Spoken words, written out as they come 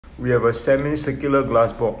we have a semicircular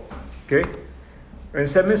glass block. Okay, and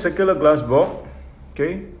semicircular glass block,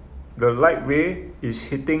 okay, the light ray is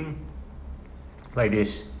hitting like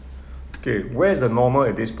this. Okay, where's the normal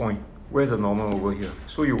at this point? Where's the normal over here?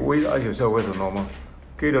 So you always ask yourself, where's the normal?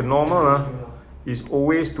 Okay, the normal is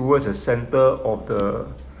always towards the center of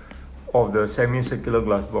the semicircular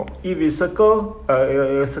glass block. If it's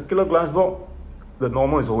a circular glass block, the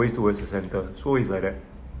normal is always towards the center. So it's like that.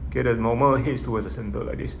 Okay, the normal heads towards the center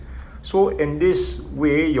like this. So in this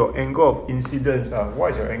way, your angle of incidence,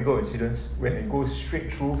 what is your angle of incidence? When it goes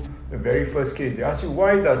straight through, the very first case, they ask you,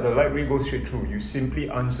 why does the light ray go straight through? You simply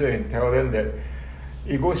answer and tell them that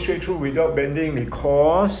it goes straight through without bending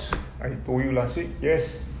because, I told you last week,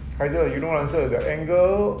 yes, Kaiser, you don't answer, the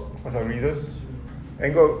angle, what's our reason?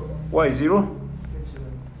 Angle, why is 0?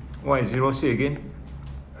 Why is 0? Say again.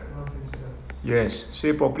 Yes,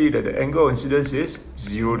 say properly that the angle of incidence is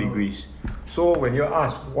 0 degrees. So when you're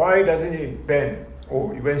asked, why doesn't it bend?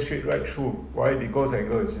 Oh, it went straight right through. Why? Because the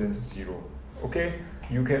angle of incidence is 0. Okay?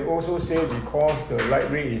 You can also say because the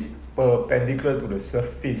light ray is perpendicular to the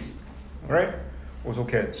surface. Alright? Also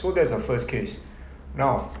can. So that's the first case.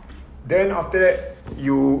 Now, then after that,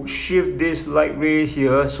 you shift this light ray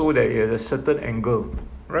here so that it has a certain angle.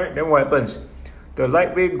 Right? Then what happens? The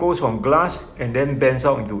light ray goes from glass and then bends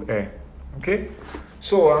out into air. Okay?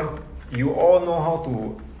 So, you all know how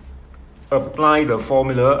to apply the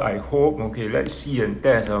formula, I hope. Okay, let's see and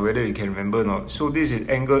test whether you can remember or not. So this is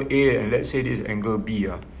angle A and let's say this is angle B.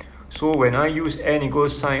 So when I use n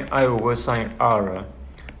equals sine I over sine R,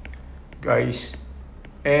 guys,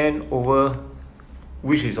 n over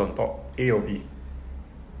which is on top, A or B?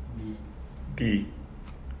 B.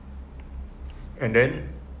 And then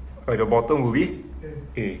at the bottom will be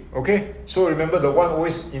A. Okay, so remember the one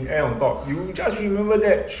always in air on top. You just remember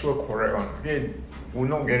that, sure, correct one. Okay, will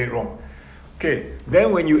not get it wrong. Okay,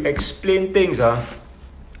 then when you explain things,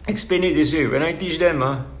 explain it this way. When I teach them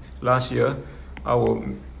last year, I will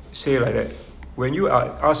say like that. When you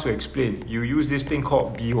are asked to explain, you use this thing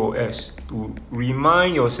called BOS to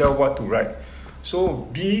remind yourself what to write. So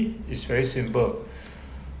B is very simple.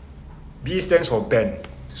 B stands for bend.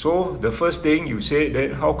 So the first thing you say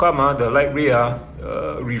that how come the light ray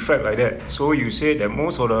refract like that? So you say that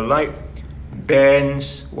most of the light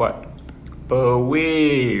bends what?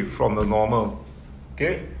 Away from the normal.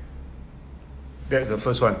 Okay, that's the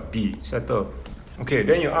first one. B, settle. Okay,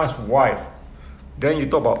 then you ask why. Then you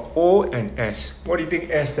talk about O and S. What do you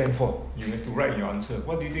think S stands for? You have to write your answer.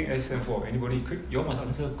 What do you think S stands for? Anybody? Quick, you all must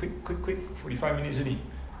answer. Quick. 45 minutes only.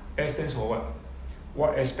 S stands for what?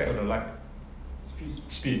 What aspect of the light?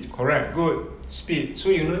 Speed. Correct. Good. Speed. So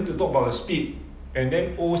you need to talk about the speed. And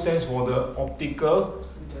then O stands for the optical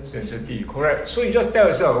density. Correct. So you just tell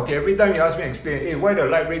yourself, okay, every time you ask me explain, hey, why the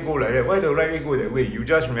light ray go like that? Why the light ray go that way? You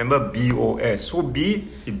just remember BOS. So B,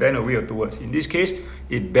 it bend away or towards. In this case,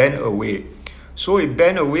 it bend away. So it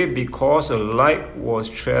bent away because the light was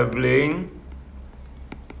traveling.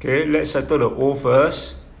 Okay, let's settle the O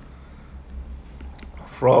first.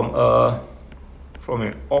 From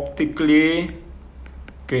an optically,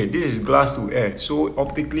 okay, this is glass to air. So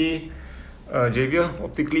optically, Javier,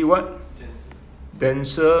 optically what?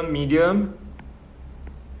 Denser medium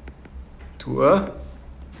to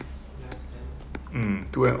an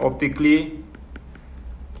optically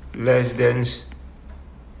less dense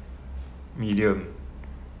medium.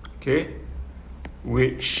 Okay,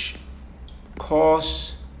 which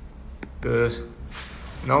cause the,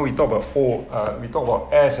 now we talk about O, we talk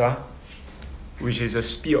about S, which is the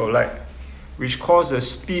speed of light, which cause the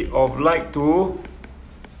speed of light to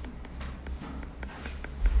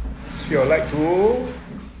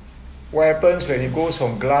what happens when it goes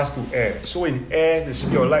from glass to air? So in air, the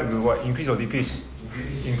speed of light will what? Increase or decrease?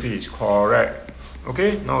 Increase. Correct.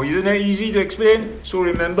 Okay, now isn't that easy to explain? So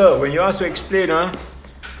remember, when you ask to explain,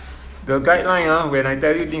 the guideline, when I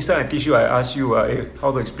tell you things that I teach you, I ask you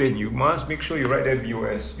how to explain. You must make sure you write that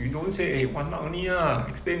BOS. You don't say, hey, 1 mark only,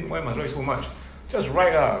 explain why must write so much. Just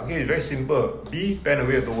write, okay, very simple. B, bend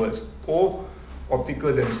away towards. O,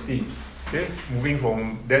 optical density. Okay, moving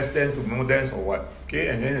from less dense to more dense or what? Okay,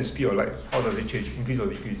 and then the speed of light, how does it change? Increase or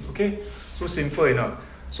decrease? Okay, so simple enough.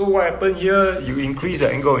 So what happened here? You increase the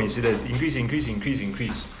angle of incidence.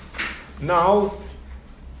 Increase. Now,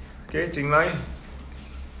 okay, Jinglai,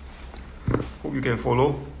 hope you can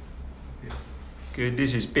follow. Okay,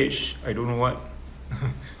 this is page, I don't know what.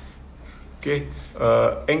 Okay,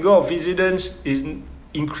 angle of incidence is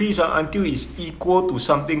increased until it's equal to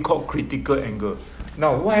something called critical angle.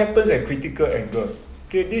 Now, what happens at critical angle?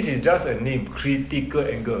 Okay, this is just a name, critical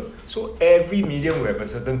angle. So every medium will have a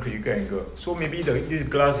certain critical angle. So maybe this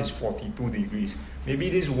glass is 42 degrees. Maybe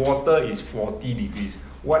this water is 40 degrees.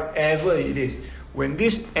 Whatever it is. When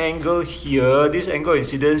this angle here, this angle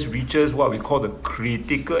incidence reaches what we call the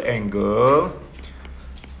critical angle,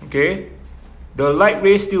 okay, the light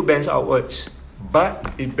ray still bends outwards,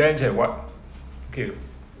 but it bends at what? Okay,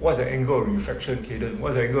 what's the angle of refraction, Caden?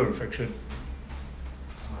 What's the angle of refraction?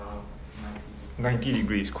 90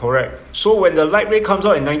 degrees, correct. So when the light ray comes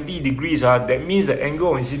out at 90 degrees, that means the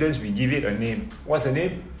angle of incidence, we give it a name. What's the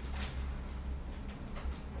name?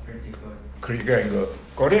 Critical angle.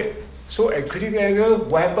 Got it? So at critical angle,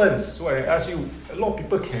 what happens? So I ask you, a lot of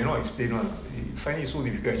people cannot explain one. You find it so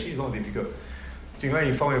difficult. Actually, it's not difficult. Jinglan,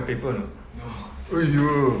 you found your paper? No.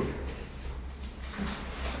 Aiyo.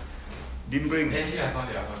 Didn't bring. Actually, I found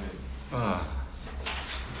it.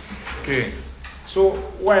 Okay. So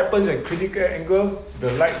what happens at critical angle?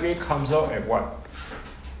 The light ray comes out at what?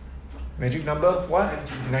 Magic number? What?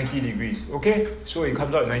 90 degrees. Okay? So it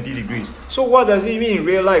comes out at 90 degrees. So what does it mean in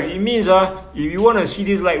real life? It means if you want to see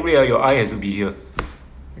this light ray, your eye has to be here.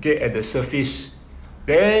 Okay, at the surface.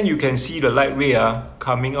 Then you can see the light ray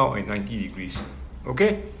coming out at 90 degrees.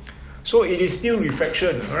 Okay? So it is still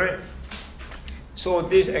refraction, alright? So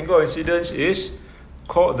this angle of incidence is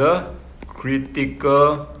called the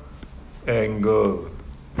critical angle.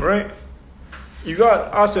 Right? If you are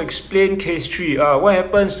asked to explain case 3, what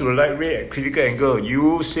happens to the light ray at critical angle?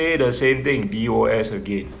 You say the same thing, BOS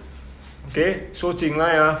again. Okay? So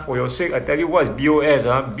Jinglai, for your sake, I tell you what is BOS.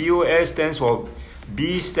 BOS stands for,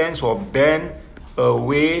 B stands for bend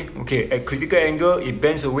away. Okay, at critical angle, it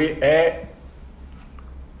bends away at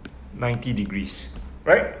 90 degrees.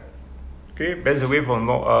 Right? Okay, bends away from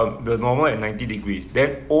the normal at 90 degrees.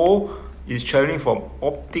 Then O is traveling from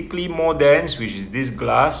optically more dense, which is this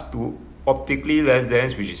glass, to optically less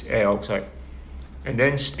dense, which is air outside. And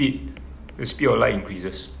then speed, the speed of light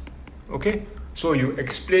increases. Okay? So you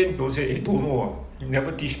explain, don't say, hey, don't know, he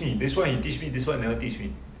never teach me. This one he teach me, this one never teach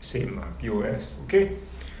me. Same, POS. Okay?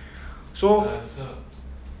 So, Sir,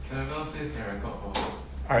 can I say can record for her?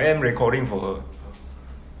 I am recording for her.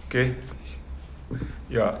 Okay?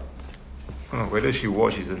 Yeah. Whether she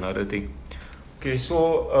watch is another thing. Okay,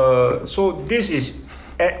 so so this is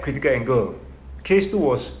at critical angle. Case 2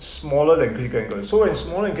 was smaller than critical angle. So when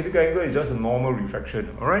smaller than critical angle, it's just a normal refraction.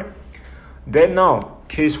 Alright? Then now,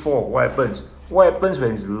 case 4, what happens? What happens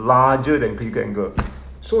when it's larger than critical angle?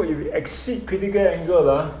 So if you exceed critical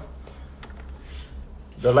angle,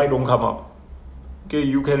 the light don't come out. Okay,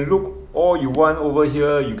 you can look all you want over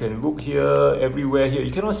here, you can look here, everywhere here.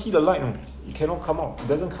 You cannot see the light. It cannot come out. It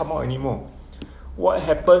doesn't come out anymore. What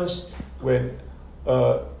happens when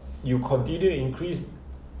you continue to increase,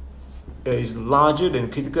 is larger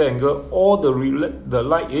than critical angle, all the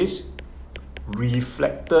light is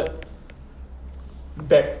reflected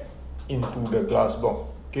back into the glass block.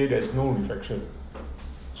 Okay, there's no refraction.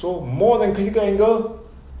 So more than critical angle,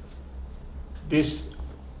 this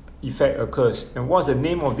effect occurs. And what's the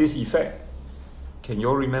name of this effect? Can you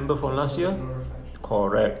all remember from last year?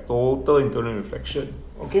 Correct. Total internal reflection.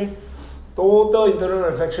 Okay? Total internal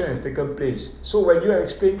reflection has taken place. So when you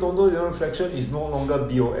explain total internal reflection, it's no longer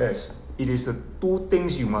BOS. It is the two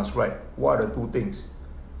things you must write. What are the two things?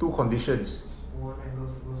 Two conditions. One angle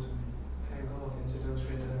is supposed to be angle of incidence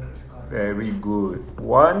greater than critical. Very good.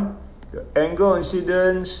 One, the angle of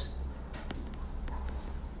incidence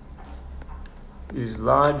is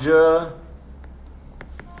larger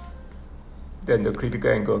than the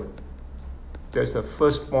critical angle. That's the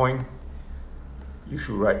first point you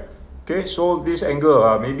should write. Okay, so this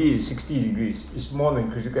angle maybe is 60 degrees. It's more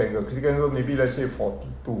than critical angle. Critical angle maybe let's say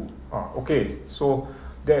 42. Okay, so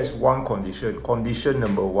that's one condition. Condition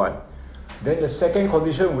number 1. Then the second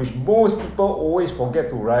condition, which most people always forget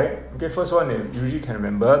to write. Okay, first one they usually can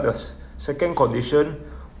remember. The second condition,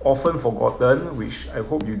 often forgotten, which I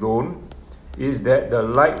hope you don't, is that the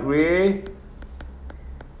light ray,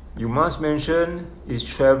 you must mention, is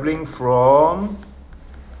traveling from,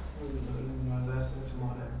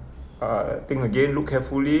 think again, look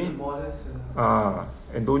carefully.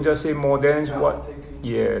 And don't just say more dense. What?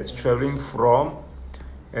 Yes, traveling from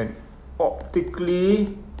an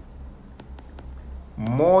optically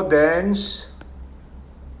more dense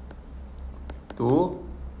to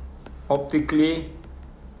optically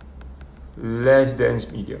less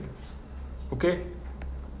dense medium. Okay?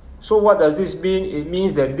 So what does this mean? It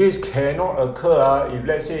means that this cannot occur if,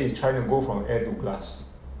 let's say, it's trying to go from air to glass.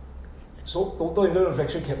 So total internal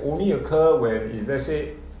reflection can only occur when it's, let's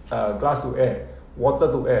say, glass to air,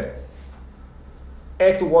 water to air.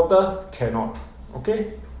 Air to water cannot.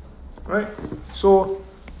 Okay? Right? So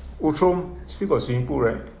Outram still got swimming pool,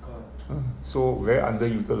 right? So very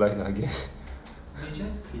underutilized, I guess. We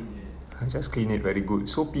just cleaned it. Just clean it, very good.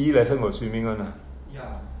 So PE lesson got swimming on.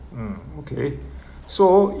 Yeah. Okay.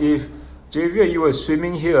 So if Javier, you were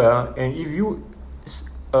swimming here, and if you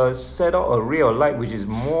set out a ray of light which is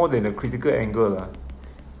more than the critical angle,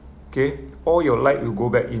 okay, all your light will go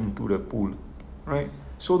back into the pool, right?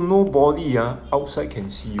 So nobody outside can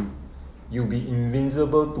see you. You'll be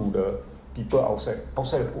invincible to the people outside.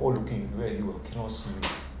 Outside the pool looking where you cannot see you.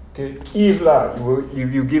 Okay,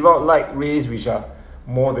 if you give out light rays which are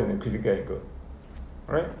more than the critical angle,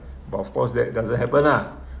 right? But of course that doesn't happen,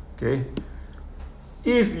 okay.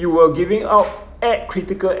 If you were giving out at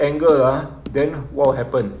critical angle, then what will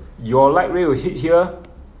happen? Your light ray will hit here,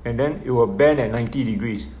 and then it will bend at 90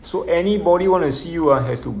 degrees. So anybody want to see you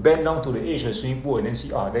has to bend down to the edge of the swimming pool and then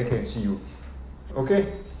see, they can see you.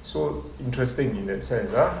 Okay, so interesting in that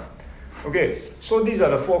sense. Okay, so these are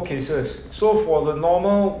the 4 cases. So for the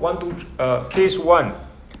normal case 1,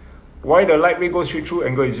 why the light ray goes straight through,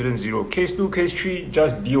 angle incidence 0. Case 2, case 3,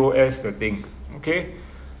 just BOS the thing. Okay,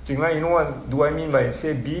 Jinglai, you know what do I mean by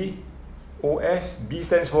say BOS? B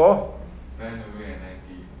stands for? Bend away at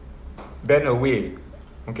 90. Bend away.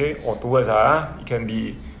 Okay, or towards. It can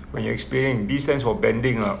be when you're explaining. B stands for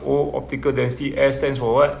bending. O, optical density. S stands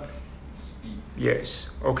for what? Speed. Yes.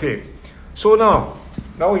 Okay. So now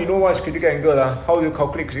you know what is critical angle. How do you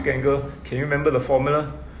calculate critical angle? Can you remember the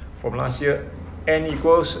formula from last year? N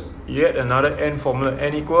equals yet another N formula.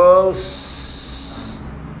 N equals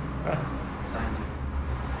Sine.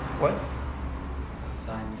 what?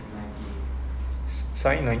 Sine 90.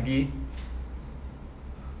 Sine 90.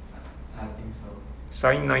 I think so.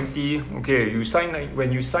 Sine 90. Okay,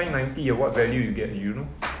 when you sine 90, what value you get? You know?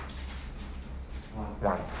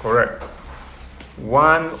 1. Correct.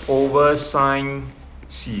 1 over sine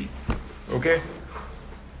C. Okay?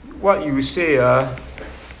 What you say,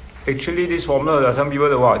 actually this formula, some people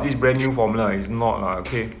say, wow, this brand new formula is not,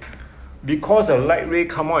 okay? Because the light ray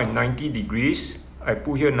come out at 90 degrees, I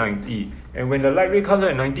put here 90. And when the light ray comes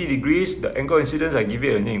out at 90 degrees, the angle incidence, I give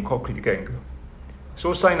it a name called critical angle.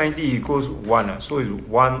 So sine 90 equals 1, so it's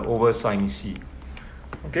 1 over sine C.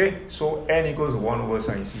 Okay, so N equals 1 over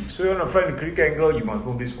sine C. So you want to find the critical angle, you must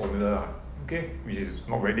know this formula, okay, which is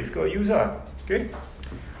not very difficult to use, okay.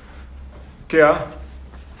 Okay,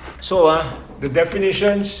 so the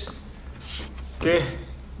definitions, okay,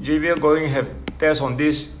 JVL going to have tests on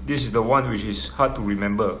this. This is the one which is hard to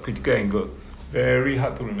remember, critical angle. Very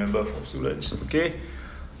hard to remember for students, okay.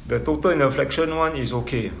 The total interflexion one is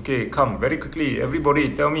okay. Okay, come very quickly.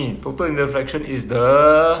 Everybody tell me, total interflexion is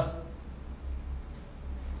the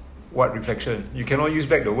what reflection? You cannot use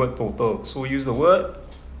back the word total. So use the word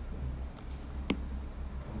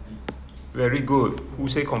Complete. very good. Who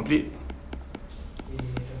say complete?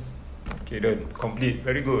 Okay, then complete.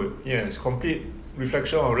 Very good. Yes, complete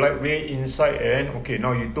reflection of light ray inside and okay.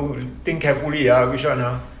 Now you don't think carefully. Which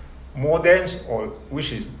one? More dense or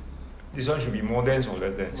which is? This one should be more dense or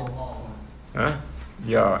less dense?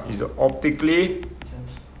 Yeah, it's the optically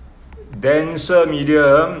denser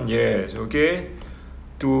medium. Yes, okay.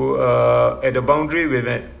 To at the boundary with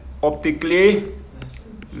an optically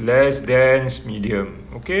less dense medium.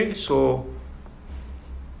 Okay, so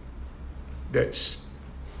that's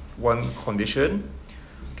one condition.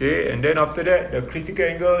 Okay, and then after that, the critical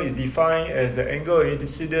angle is defined as the angle of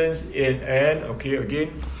incidence in an. Okay,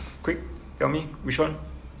 again, quick, tell me which one.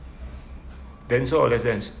 Denser or less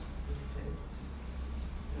dense?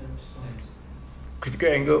 Critical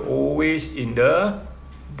angle always in the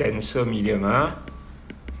denser medium.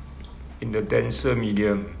 In the denser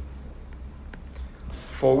medium.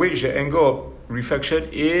 For which the angle of refraction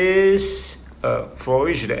is in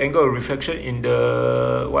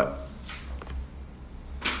the what?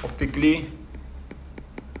 Optically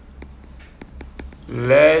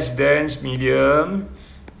less dense medium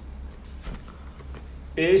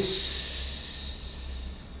is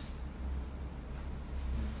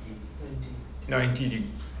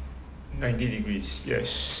 90 degrees,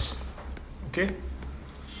 yes. Okay,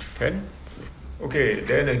 can? Okay,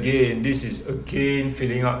 then again, this is again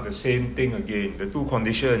filling up the same thing again. The two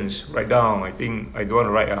conditions, write down. I think I don't want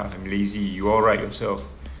to write, I'm lazy. You all write yourself.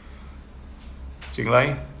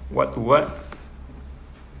 Jinglai, what to what?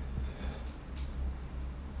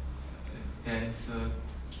 Denser.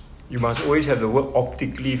 You must always have the word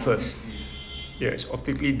optically first. Yes,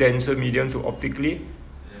 optically denser medium to optically.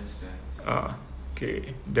 Yes,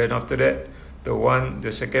 Okay. Then after that,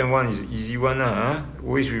 the second one is the easy one.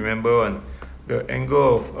 Always remember one. The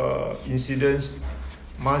angle of incidence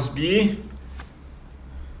must be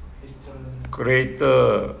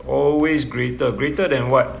greater. Always greater. Greater than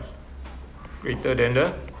what? Greater than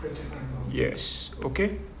the? Yes.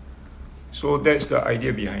 Okay. So that's the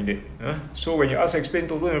idea behind it. So when you ask explain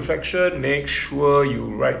total reflection, make sure you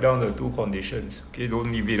write down the two conditions. Okay,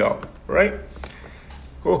 don't leave it out. Right?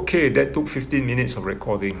 Okay, that took 15 minutes of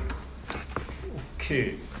recording.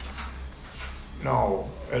 Okay. Now,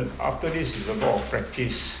 after this is about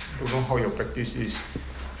practice. Don't know how your practice is.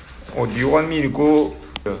 Or do you want me to go?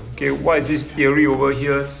 Okay, what is this theory over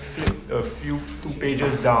here? Flip two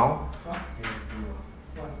pages down.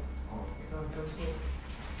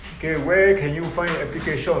 Okay, where can you find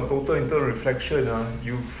application on total internal reflection?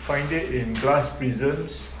 You find it in glass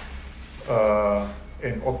prisms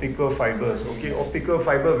and optical fibers. Okay, optical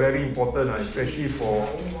fiber very important, especially for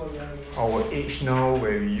our age now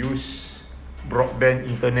where we use broadband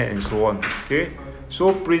internet and so on. Okay,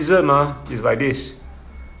 so prism is like this.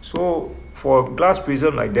 So for a glass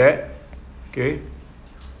prism like that, okay,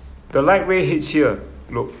 the light ray hits here.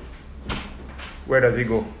 Look, where does it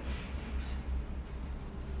go?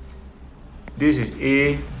 This is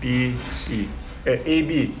A, B, C. At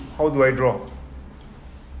AB, how do I draw?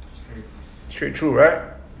 Straight through, right?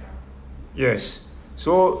 Yes.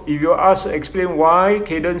 So if you ask explain why,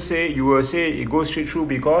 Caden say, you will say it goes straight through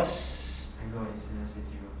because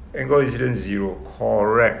angle incidence is 0.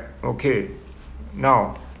 Correct. Okay.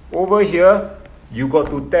 Now, over here, you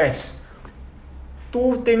got to test.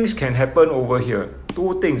 Two things can happen over here.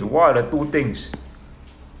 Two things. What are the two things?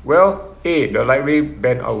 Well, A, the light ray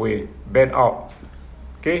bend out.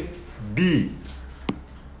 Okay. B,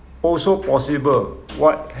 also possible.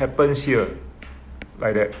 What happens here?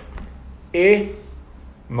 Like that. A,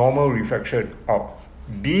 normal refraction out.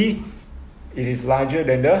 B, it is larger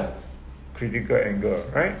than the critical angle,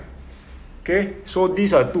 right? Okay, so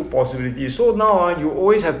these are two possibilities. So now you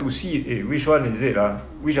always have to see which one is it.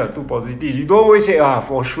 Which are two possibilities. You don't always say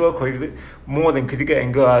for sure more than critical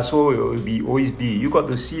angle, so it will be always B. You got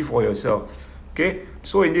to see for yourself. Okay,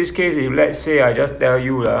 so in this case, if let's say I just tell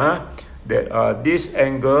you that this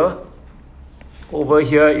angle over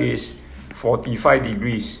here is 45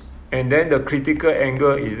 degrees, and then the critical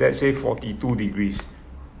angle is, let's say, 42 degrees.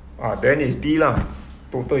 Then it's B lah.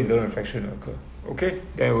 Total internal reflection occur. Okay,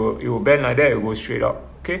 then it will bend like that, it will go straight up.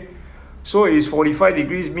 Okay, so it's 45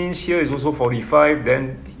 degrees means here is also 45,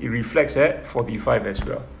 then it reflects at 45 as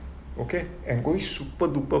well. Okay, and going super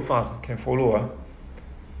duper fast, can follow.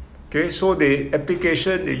 Okay, so the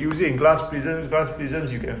application, they use it in glass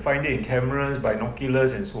prisms, you can find it in cameras,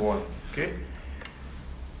 binoculars and so on. Okay,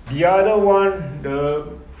 the other one, the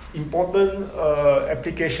important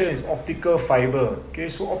application is optical fiber. Okay,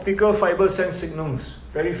 so optical fiber sends signals,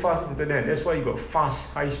 very fast internet. That's why you got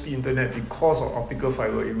fast, high-speed internet because of optical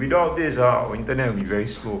fiber. If without this, our internet will be very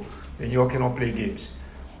slow. Then you all cannot play games.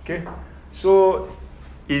 Okay, so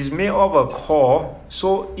it's made of a core.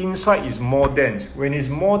 So inside is more dense. When it's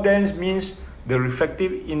more dense, means the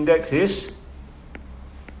refractive index is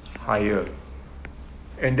higher.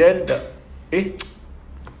 And then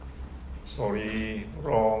sorry,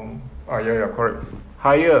 wrong. Correct.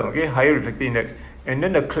 Higher, okay, higher refractive index. And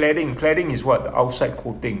then the cladding is what? The outside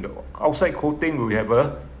coating. The outside coating will have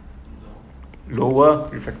a lower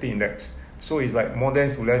refractive index. So it's like more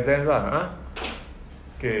dense to less dense lah.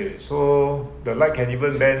 Okay, so the light can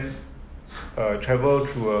even bend, travel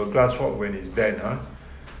through a glass rod when it's bent.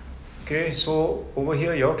 Okay, so over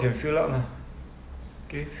here y'all can fill up.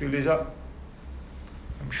 Okay, fill this up.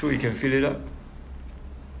 I'm sure you can fill it up.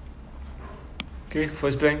 Okay,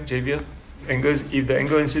 first blank, Javier. Angles, if the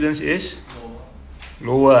angle incidence is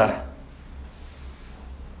lower.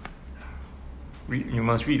 You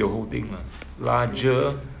must read the whole thing.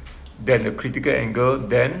 Larger than the critical angle,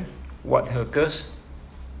 then what occurs?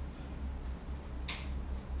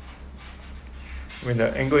 When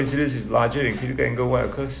the angle incidence is larger than critical angle, what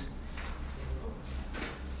occurs?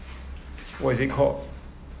 What is it called?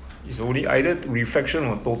 It's only either refraction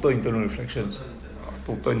or total internal reflection.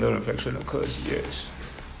 Total internal reflection occurs, yes.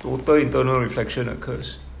 Total internal reflection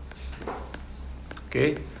occurs.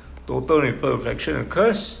 Okay, total internal reflection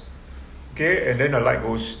occurs. Okay, and then the light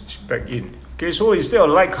goes back in. Okay, so instead of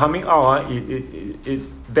light coming out, it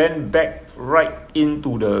bend back right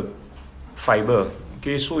into the fiber.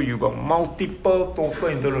 Okay, so you got multiple total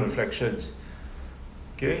internal reflections.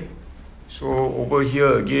 Okay, so over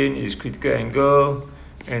here again is critical angle,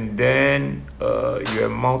 and then you have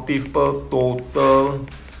multiple total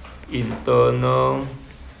internal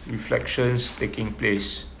reflections taking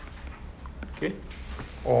place. Okay,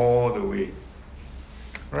 all the way.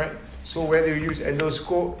 Right. So where do you use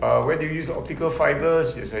endoscope? Where do you use optical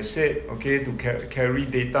fibers? As I said, okay, to carry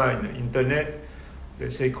data in the internet.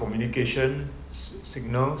 Let's say communication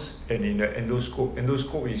signals, and in the endoscope.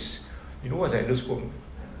 Endoscope is, you know what's an endoscope?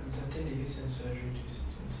 The thing they use in surgery.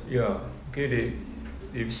 Yeah, Okay,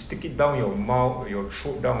 they stick it down your mouth, your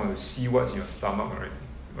throat down to see what's in your stomach,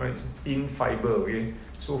 right? In fiber, okay.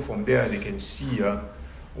 So from there they can see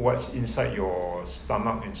what's inside your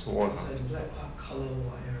stomach and so on. It's like black color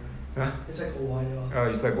wire. Huh? It's like a wire.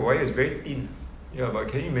 It's like a wire. It's very thin. Yeah, but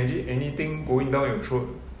can you imagine anything going down your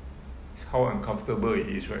throat? How uncomfortable it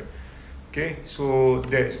is, right? Okay, so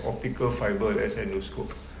that's optical fiber, that's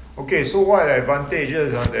endoscope. Okay, so what are the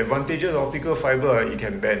advantages? The advantages of optical fiber, it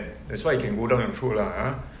can bend. That's why it can go down your throat.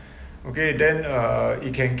 Okay, then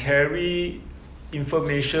it can carry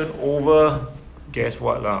information over, guess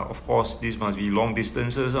what? Of course, this must be long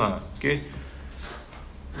distances. Okay,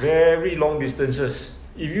 very long distances.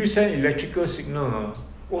 If you send electrical signal,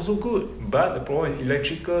 also good, but the problem is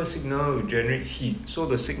electrical signal will generate heat, so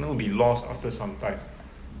the signal will be lost after some time.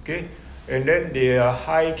 Okay, and then they are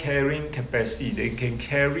high carrying capacity. They can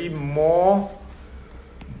carry more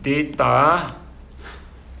data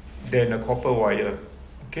than a copper wire.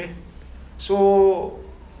 Okay, so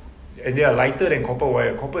and they are lighter than copper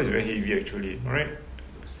wire. Copper is very heavy actually. All right.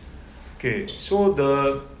 Okay, so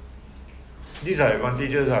these are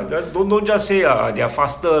advantages. Don't just say they are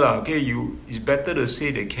faster. Okay, it's better to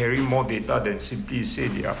say they carry more data than simply say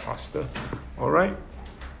they are faster. Alright?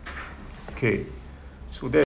 Okay, so that